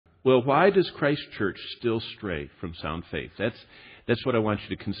Well, why does Christ Church still stray from sound faith? That's what I want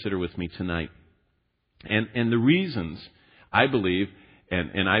you to consider with me tonight. And the reasons, I believe,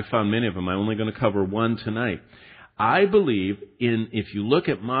 and I found many of them, I'm only going to cover one tonight. I believe if you look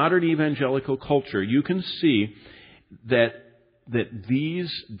at modern evangelical culture, you can see that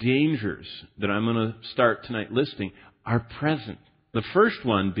these dangers that I'm going to start tonight listing are present. The first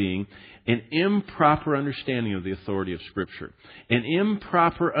one being an improper understanding of the authority of Scripture. An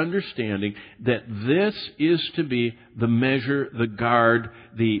improper understanding that this is to be the measure, the guard,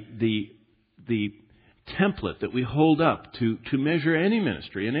 the template that we hold up to measure any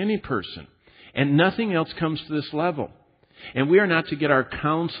ministry and any person. And nothing else comes to this level. And we are not to get our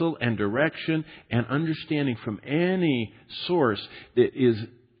counsel and direction and understanding from any source that is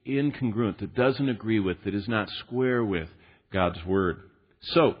incongruent, that doesn't agree with, that is not square with God's Word.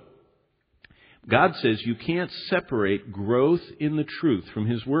 So, God says you can't separate growth in the truth from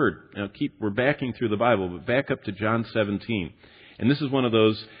His Word. Now we're backing through the Bible, but back up to John 17. And this is one of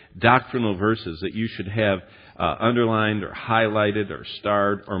those doctrinal verses that you should have underlined or highlighted or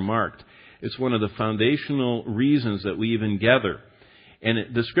starred or marked. It's one of the foundational reasons that we even gather.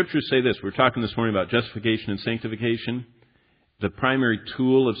 And the Scriptures say this. We're talking this morning about justification and sanctification. The primary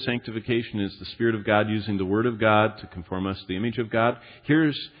tool of sanctification is the Spirit of God using the Word of God to conform us to the image of God.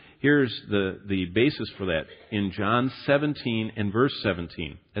 Here's the basis for that in John 17 and verse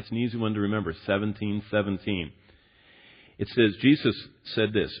 17. That's an easy one to remember, 17:17. It says, Jesus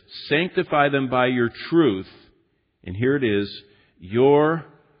said this, "Sanctify them by your truth," and here it is, "your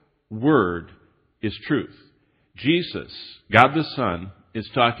Word is truth." Jesus, God the Son, is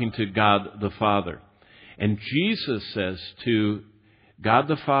talking to God the Father. And Jesus says to God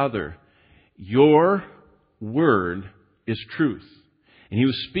the Father, "Your Word is truth." And He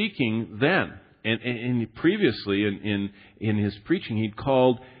was speaking then. And previously in His preaching, He'd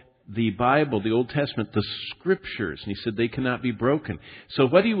called the Bible, the Old Testament, the Scriptures. And He said they cannot be broken. So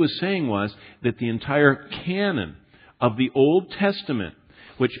what He was saying was that the entire canon of the Old Testament,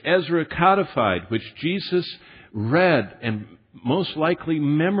 which Ezra codified, which Jesus read and most likely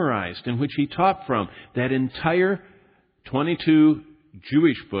memorized, in which He taught from, that entire 22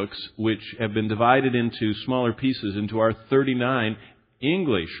 Jewish books, which have been divided into smaller pieces into our 39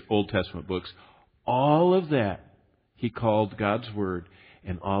 English Old Testament books, all of that He called God's Word,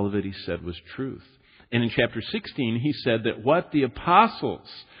 and all of it He said was truth. And in chapter 16, He said that what the apostles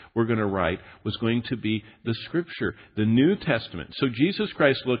were going to write was going to be the Scripture, the New Testament. So Jesus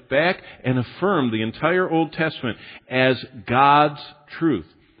Christ looked back and affirmed the entire Old Testament as God's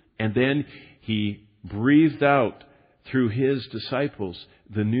truth. And then He breathed out through His disciples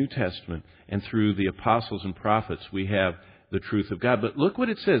the New Testament. And through the apostles and prophets we have the truth of God. But look what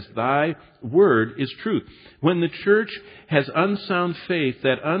it says, "Thy Word is truth." When the church has unsound faith,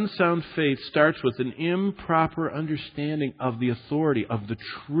 that unsound faith starts with an improper understanding of the authority, of the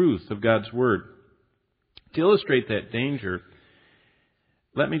truth of God's Word. To illustrate that danger,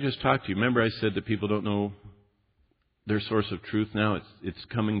 let me just talk to you. Remember I said that people don't know their source of truth now. It's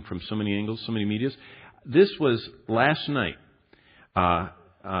coming from so many angles, so many medias. This was last night.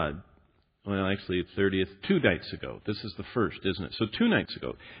 Well, actually, it's 30th, 2 nights ago. This is the first, isn't it? So 2 nights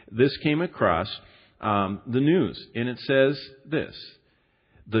ago, this came across the news. And it says this: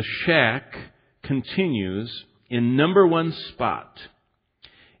 "The shack continues in #1 spot."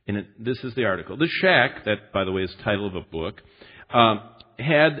 And this is the article. The shack, that, by the way, is the title of a book,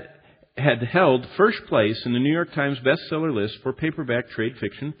 had held first place in the New York Times bestseller list for paperback trade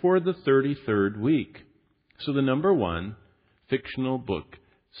fiction for the 33rd week. So the #1 fictional book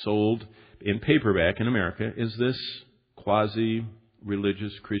sold in paperback in America is this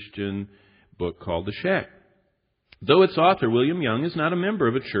quasi-religious Christian book called The Shack. Though its author, William Young, is not a member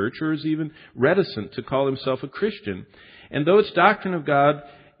of a church or is even reticent to call himself a Christian, and though its doctrine of God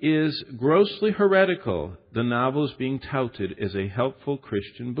is grossly heretical, the novel is being touted as a helpful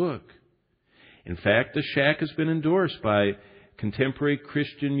Christian book. In fact, The Shack has been endorsed by contemporary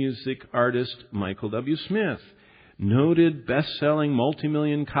Christian music artist Michael W. Smith, noted best-selling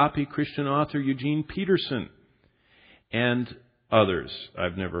multi-million copy Christian author Eugene Peterson, and others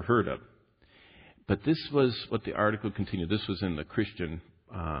I've never heard of. But this was what the article continued. This was in the Christian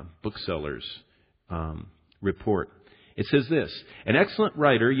booksellers report. It says this: "An excellent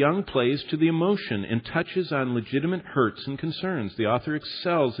writer, Young plays to the emotion and touches on legitimate hurts and concerns. The author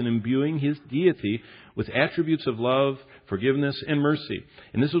excels in imbuing his deity with attributes of love, forgiveness, and mercy.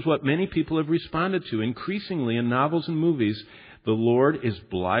 And this is what many people have responded to. Increasingly in novels and movies, the Lord is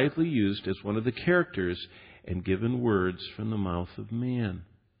blithely used as one of the characters and given words from the mouth of man."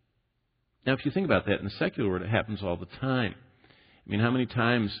 Now, if you think about that in the secular world, it happens all the time. I mean, how many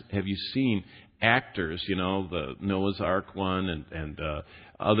times have you seen actors, the Noah's Ark one and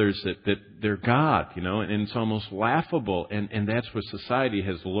others that they're God, and it's almost laughable. And that's where society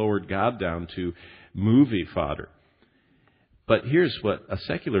has lowered God down to movie fodder. But here's what a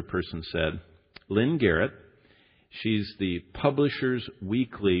secular person said. Lynn Garrett, she's the Publishers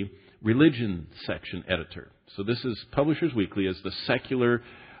Weekly religion section editor. So this is Publishers Weekly as the secular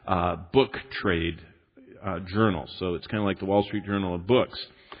book trade journal. So it's kind of like the Wall Street Journal of books.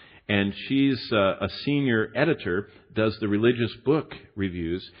 And she's a senior editor, does the religious book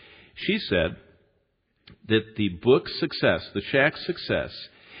reviews. She said that the book's success, the Shack's success,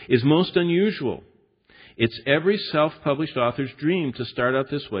 is most unusual. It's every self-published author's dream to start out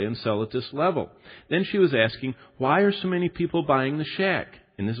this way and sell at this level. Then she was asking, why are so many people buying the Shack?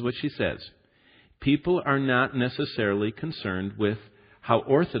 And this is what she says. People are not necessarily concerned with how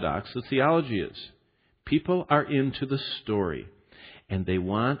orthodox the theology is. People are into the story, and they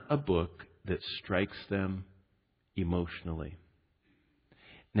want a book that strikes them emotionally.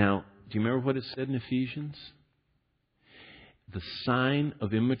 Now, do you remember what it said in Ephesians? The sign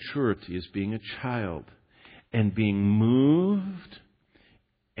of immaturity is being a child and being moved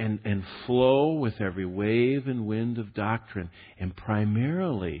and flow with every wave and wind of doctrine. And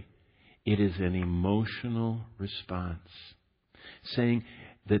primarily, it is an emotional response. Saying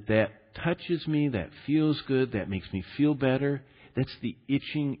that touches me, that feels good, that makes me feel better. That's the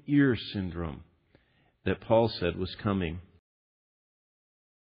itching ear syndrome that Paul said was coming